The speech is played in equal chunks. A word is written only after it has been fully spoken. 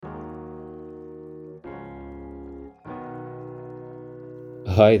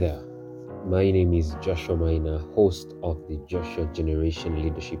Hi there. My name is Joshua Maina, host of the Joshua Generation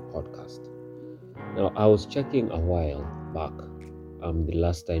Leadership Podcast. Now, I was checking a while back, the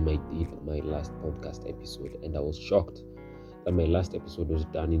last time I did my last podcast episode, and I was shocked that my last episode was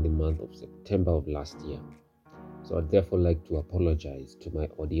done in the month of September of last year. So I'd therefore like to apologize to my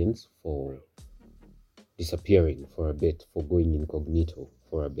audience for disappearing for a bit, for going incognito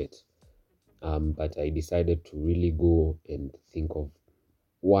for a bit. But I decided to really go and think of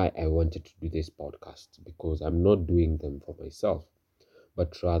why I wanted to do this podcast, because I'm not doing them for myself,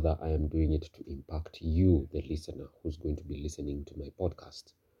 but rather I am doing it to impact you, the listener, who's going to be listening to my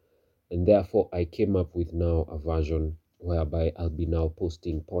podcast. And therefore, I came up with now a version whereby I'll be now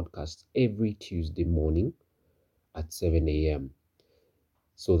posting podcasts every Tuesday morning at 7 a.m.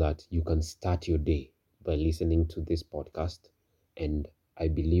 so that you can start your day by listening to this podcast. And I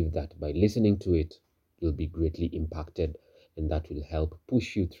believe that by listening to it, you'll be greatly impacted, and that will help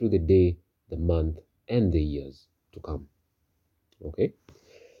push you through the day, the month, and the years to come. Okay?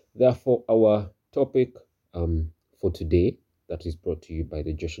 Therefore, our topic for today, that is brought to you by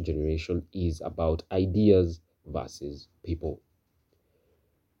the Joshua Generation, is about ideas versus people.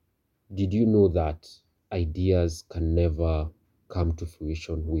 Did you know that ideas can never come to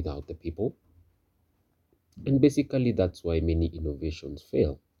fruition without the people? And basically, that's why many innovations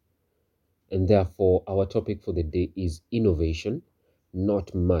fail. And therefore, our topic for the day is innovation,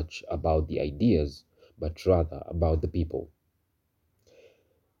 not much about the ideas, but rather about the people.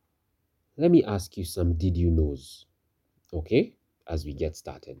 Let me ask you some did you knows, okay, as we get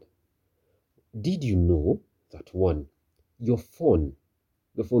started. Did you know that one, your phone,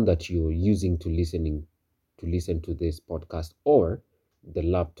 the phone that you're using to listen to this podcast, or the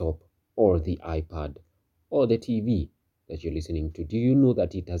laptop, or the iPad, or the TV that you're listening to, do you know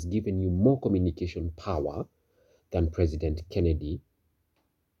that it has given you more communication power than President Kennedy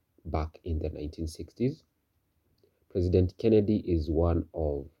back in the 1960s? President Kennedy is one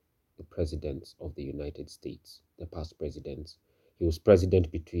of the presidents of the United States, the past presidents. He was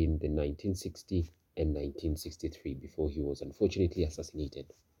president between the 1960 and 1963 before he was unfortunately assassinated.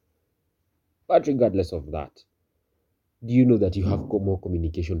 But regardless of that, do you know that you have more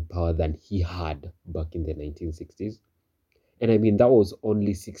communication power than he had back in the 1960s? And I mean, that was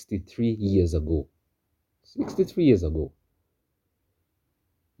only 63 years ago. 63 years ago.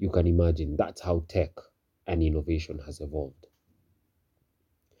 You can imagine that's how tech and innovation has evolved.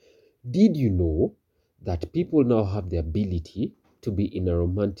 Did you know that people now have the ability to be in a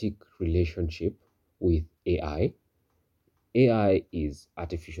romantic relationship with AI? AI is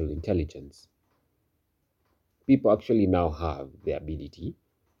artificial intelligence. People actually now have the ability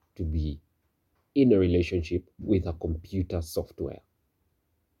to be in a relationship with a computer software.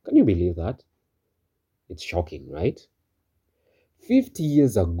 Can you believe that? It's shocking, right? 50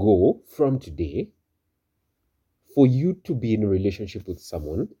 years ago from today, for you to be in a relationship with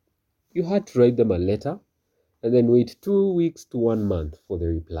someone, you had to write them a letter and then wait 2 weeks to 1 month for the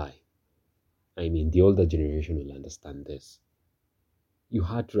reply. I mean, the older generation will understand this. You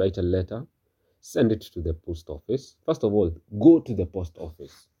had to write a letter, send it to the post office. First of all, go to the post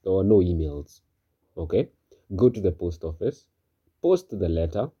office. There were no emails. Okay? Go to the post office, post the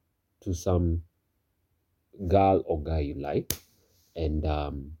letter to some girl or guy you like, and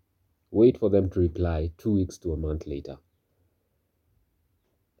wait for them to reply 2 weeks to a month later.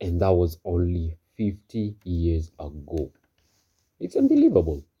 And that was only 50 years ago. It's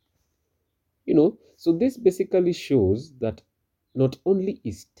unbelievable. So this basically shows that not only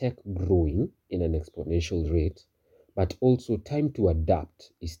is tech growing in an exponential rate, but also time to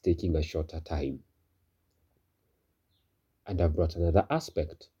adapt is taking a shorter time. And I've brought another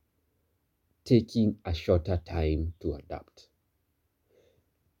aspect, taking a shorter time to adapt.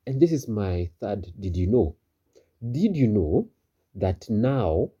 And this is my third did you know? Did you know that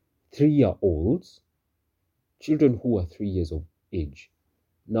now 3-year-olds, children who are 3 years of age,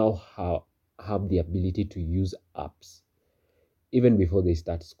 now have the ability to use apps even before they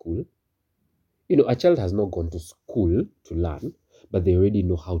start school? A child has not gone to school to learn, but they already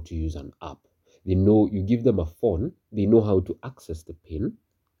know how to use an app. They know you give them a phone, they know how to access the pin,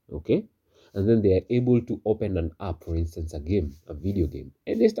 okay? And then they are able to open an app, for instance, a video game,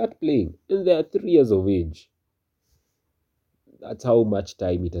 and they start playing, and they are 3 years of age. That's how much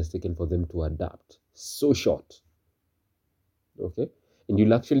time it has taken for them to adapt. So short, okay? And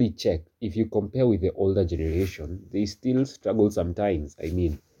you'll actually check, if you compare with the older generation, they still struggle sometimes. I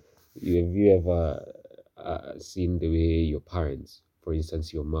mean, have you ever seen the way your parents, for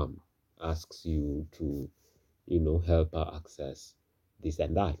instance, your mom, asks you to, help her access this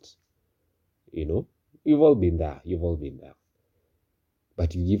and that? You know, you've all been there. You've all been there.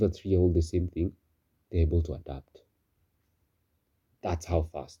 But you give a 3-year-old the same thing, they're able to adapt. That's how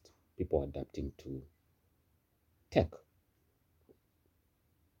fast people are adapting to tech.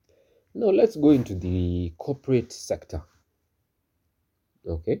 Now let's go into the corporate sector.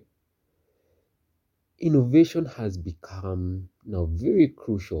 Okay. Innovation has become now very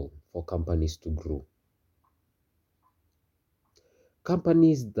crucial for companies to grow.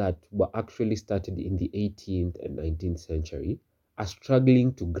 Companies that were actually started in the 18th and 19th century are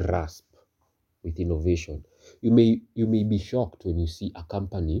struggling to grasp with innovation. You may be shocked when you see a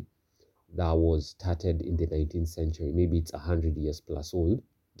company that was started in the 19th century, maybe it's 100 years plus old,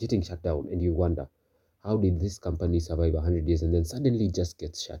 getting shut down, and you wonder, how did this company survive 100 years and then suddenly just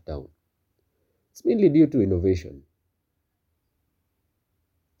gets shut down? It's mainly due to innovation.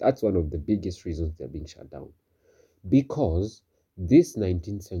 That's one of the biggest reasons they're being shut down. Because these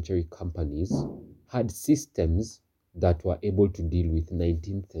 19th century companies had systems that were able to deal with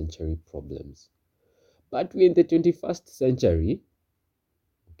 19th century problems. But we're in the 21st century,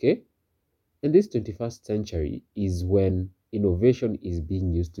 okay? And this 21st century is when innovation is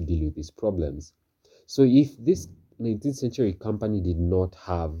being used to deal with these problems. So if this 19th century company did not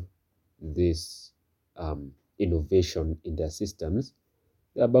have this innovation in their systems,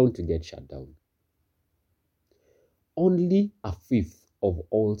 they are bound to get shut down. Only a fifth of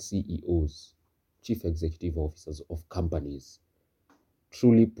all CEOs, chief executive officers of companies,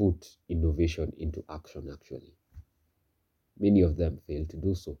 truly put innovation into action, actually. Many of them fail to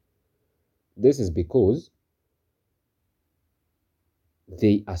do so. This is because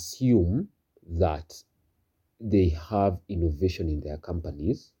they assume that they have innovation in their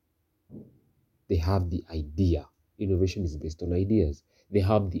companies. They have the idea. Innovation is based on ideas. They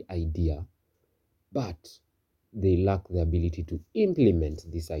have the idea, but they lack the ability to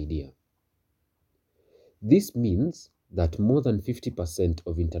implement this idea. This means that more than 50%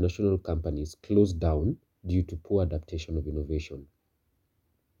 of international companies close down due to poor adaptation of innovation.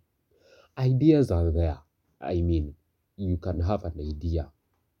 Ideas are there. I mean, you can have an idea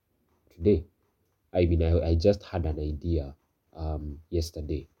today. I just had an idea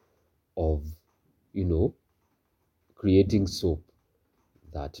yesterday of, creating soap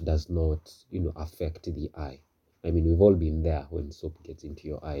that does not, affect the eye. I mean, we've all been there when soap gets into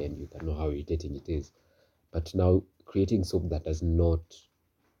your eye and you can know how irritating it is. But now creating soap that does not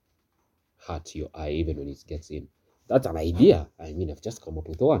hurt your eye even when it gets in. That's an idea. I mean, I've just come up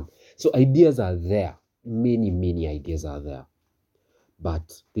with one. So ideas are there. Many, many ideas are there.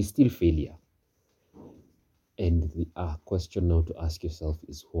 But they still failure. And the question now to ask yourself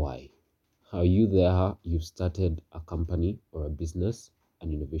is why? Are you there? You've started a company or a business,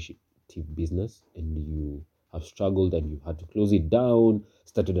 an innovative business, and you have struggled and you had to close it down,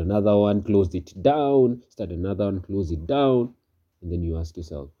 started another one, closed it down, started another one, closed it down. And then you ask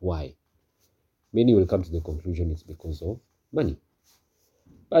yourself, why? Many will come to the conclusion it's because of money.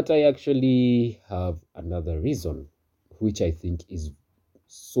 But I actually have another reason, which I think is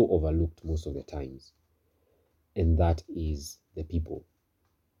so overlooked most of the times, and that is the people.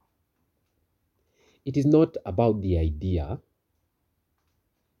 It is not about the idea,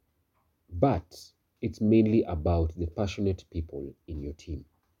 but it's mainly about the passionate people in your team.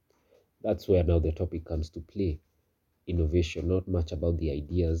 That's where now the topic comes to play. Innovation, not much about the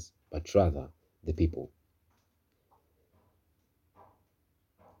ideas, but rather the people.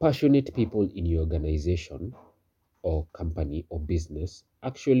 Passionate people in your organization or company or business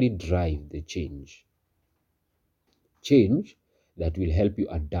actually drive the change. Change that will help you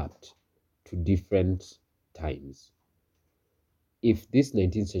adapt to different times. If this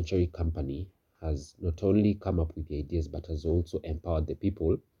 19th century company has not only come up with the ideas but has also empowered the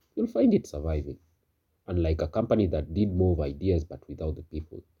people, you'll find it surviving. Unlike a company that did more of ideas but without the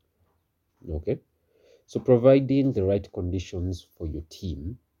people. Okay? So providing the right conditions for your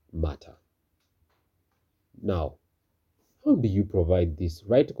team matter. Now, how do you provide these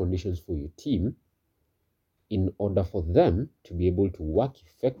right conditions for your team in order for them to be able to work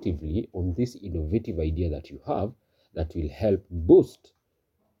effectively on this innovative idea that you have that will help boost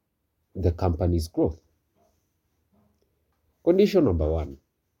the company's growth? Condition number one,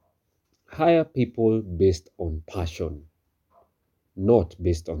 hire people based on passion, not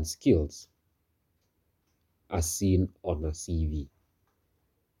based on skills, as seen on a CV.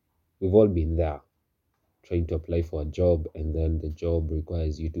 We've all been there, trying to apply for a job, and then the job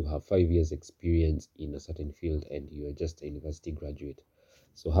requires you to have 5 years experience in a certain field and you're just a university graduate.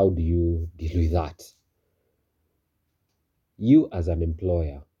 So how do you deal with that? You as an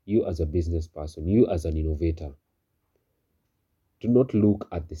employer, you as a business person, you as an innovator, do not look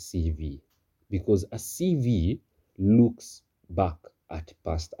at the CV, because a CV looks back at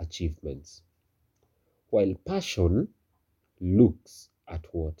past achievements, while passion looks at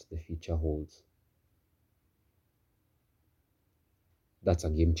what the future holds. That's a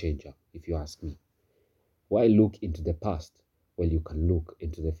game changer, if you ask me. Why look into the past? Well, you can look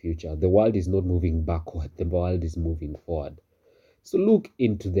into the future. The world is not moving backward, the world is moving forward. So look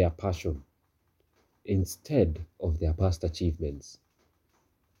into their passion instead of their past achievements.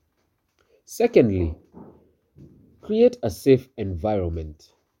 Secondly, create a safe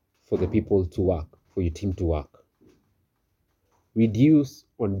environment for the people to work, for your team to work. Reduce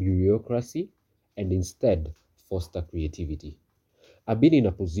on bureaucracy and instead foster creativity. I've been in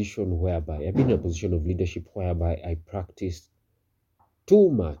a position of leadership whereby I practiced too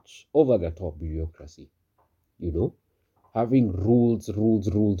much over the top bureaucracy, you know, having rules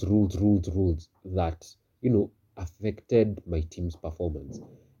that, affected my team's performance.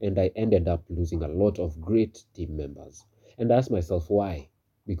 And I ended up losing a lot of great team members. And I asked myself why.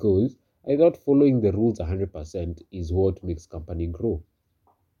 Because I thought following the rules 100% is what makes company grow.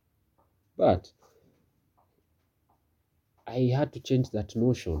 But I had to change that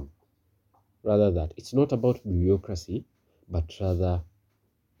notion. Rather that it's not about bureaucracy, but rather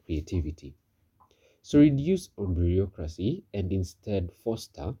creativity. So reduce on bureaucracy and instead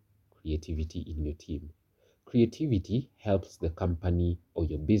foster creativity in your team. Creativity helps the company or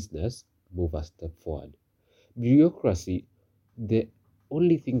your business move a step forward. Bureaucracy, the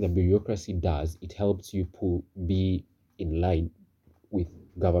only thing that bureaucracy does, it helps you be in line with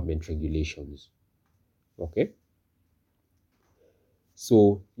government regulations. Okay?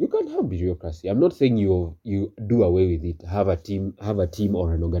 So you can have bureaucracy. I'm not saying you do away with it. Have a team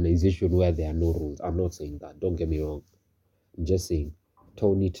or an organization where there are no rules. I'm not saying that. Don't get me wrong. I'm just saying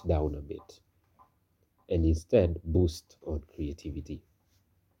tone it down a bit and instead boost on creativity.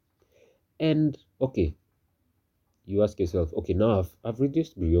 And okay, you ask yourself, okay, now I've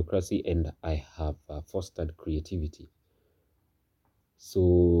reduced bureaucracy and I have fostered creativity.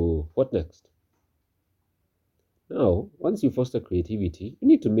 So what next? Now, once you foster creativity, you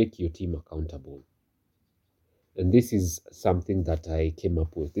need to make your team accountable. And this is something that I came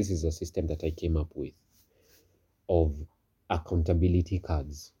up with. This is a system that I came up with of accountability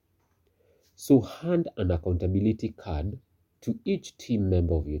cards. So hand an accountability card to each team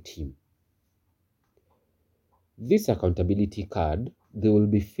member of your team. This accountability card, they will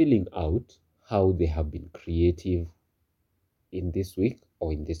be filling out how they have been creative in this week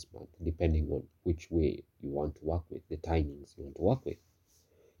or in this month, depending on which way you want to work with, the timings you want to work with.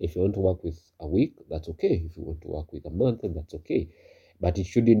 If you want to work with a week, that's okay. If you want to work with a month, then that's okay. But it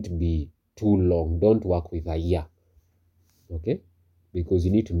shouldn't be too long. Don't work with a year, okay? Because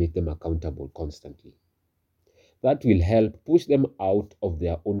you need to make them accountable constantly. That will help push them out of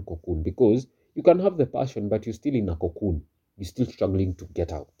their own cocoon, because you can have the passion, but you're still in a cocoon. You're still struggling to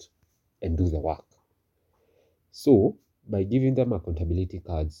get out and do the work. So, by giving them accountability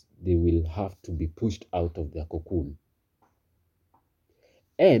cards, they will have to be pushed out of their cocoon.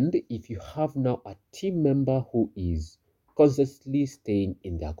 And if you have now a team member who is constantly staying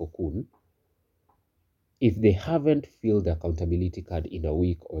in their cocoon, if they haven't filled the accountability card in a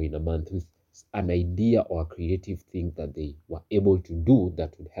week or in a month with an idea or a creative thing that they were able to do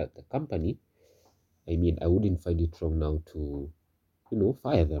that would help the company, I wouldn't find it wrong now to,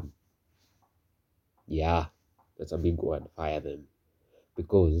 fire them. Yeah, that's a big word, fire them.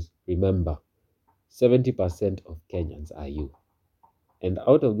 Because remember, 70% of Kenyans are you. And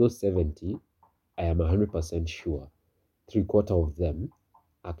out of those 70, I am 100% sure 3/4 of them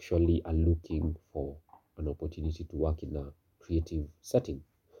actually are looking for an opportunity to work in a creative setting.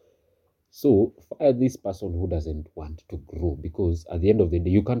 So fire this person who doesn't want to grow, because at the end of the day,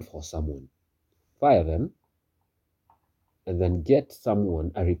 you can't force someone. Fire them and then get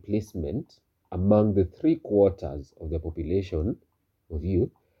someone, a replacement among the 3/4 of the population of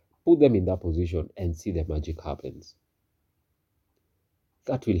you, put them in that position and see the magic happens.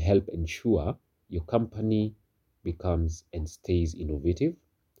 That will help ensure your company becomes and stays innovative.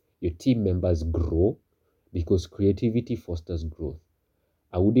 Your team members grow, because creativity fosters growth.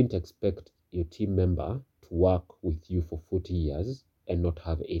 I wouldn't expect your team member to work with you for 40 years and not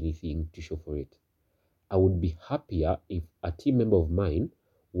have anything to show for it. I would be happier if a team member of mine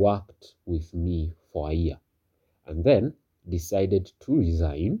worked with me for a year and then decided to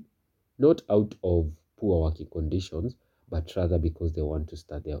resign, not out of poor working conditions, but rather because they want to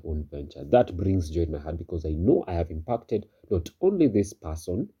start their own venture. That brings joy in my heart, because I know I have impacted not only this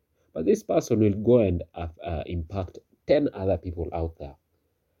person, but this person will go and impact 10 other people out there.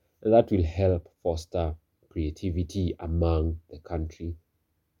 And that will help foster creativity among the country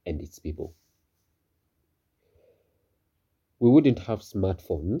and its people. We wouldn't have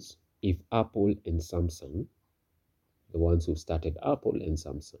smartphones if Apple and Samsung, the ones who started Apple and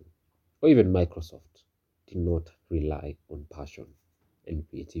Samsung, or even Microsoft, did not rely on passion and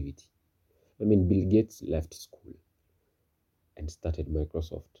creativity. I mean, Bill Gates left school and started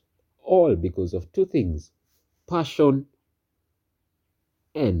Microsoft, all because of two things: passion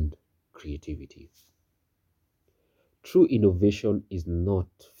and creativity. True innovation is not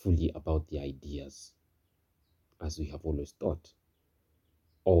fully about the ideas, as we have always thought,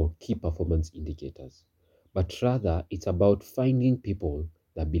 or key performance indicators, but rather it's about finding people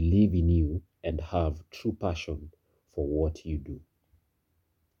that believe in you and have true passion for what you do.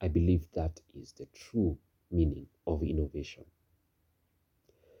 I believe that is the true meaning of innovation.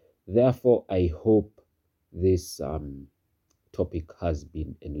 Therefore, I hope this topic has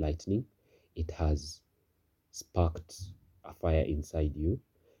been enlightening. It has sparked a fire inside you.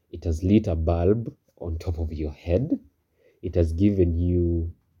 It has lit a bulb on top of your head. It has given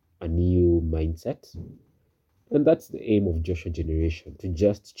you a new mindset. And that's the aim of Joshua Generation, to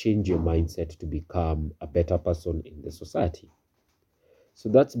just change your mindset to become a better person in the society. So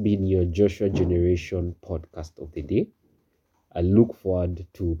that's been your Joshua Generation podcast of the day. I look forward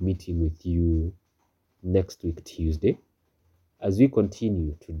to meeting with you next week, Tuesday, as we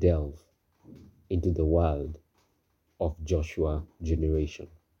continue to delve into the world of Joshua Generation.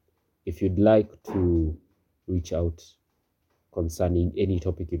 If you'd like to reach out concerning any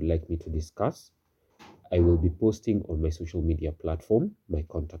topic you'd like me to discuss, I will be posting on my social media platform my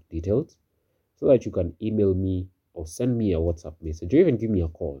contact details so that you can email me or send me a WhatsApp message or even give me a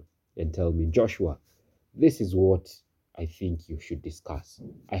call and tell me, Joshua, this is what I think you should discuss.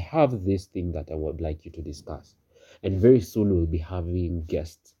 I have this thing that I would like you to discuss. And very soon we'll be having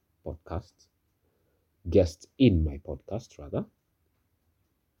guests in my podcast rather,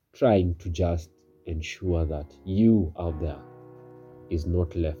 trying to just ensure that you out there is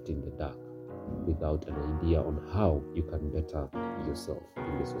not left in the dark without an idea on how you can better yourself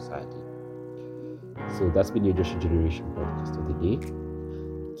in the society. So that's been your Joshua Generation podcast of the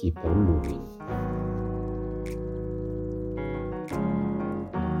day. Keep on moving.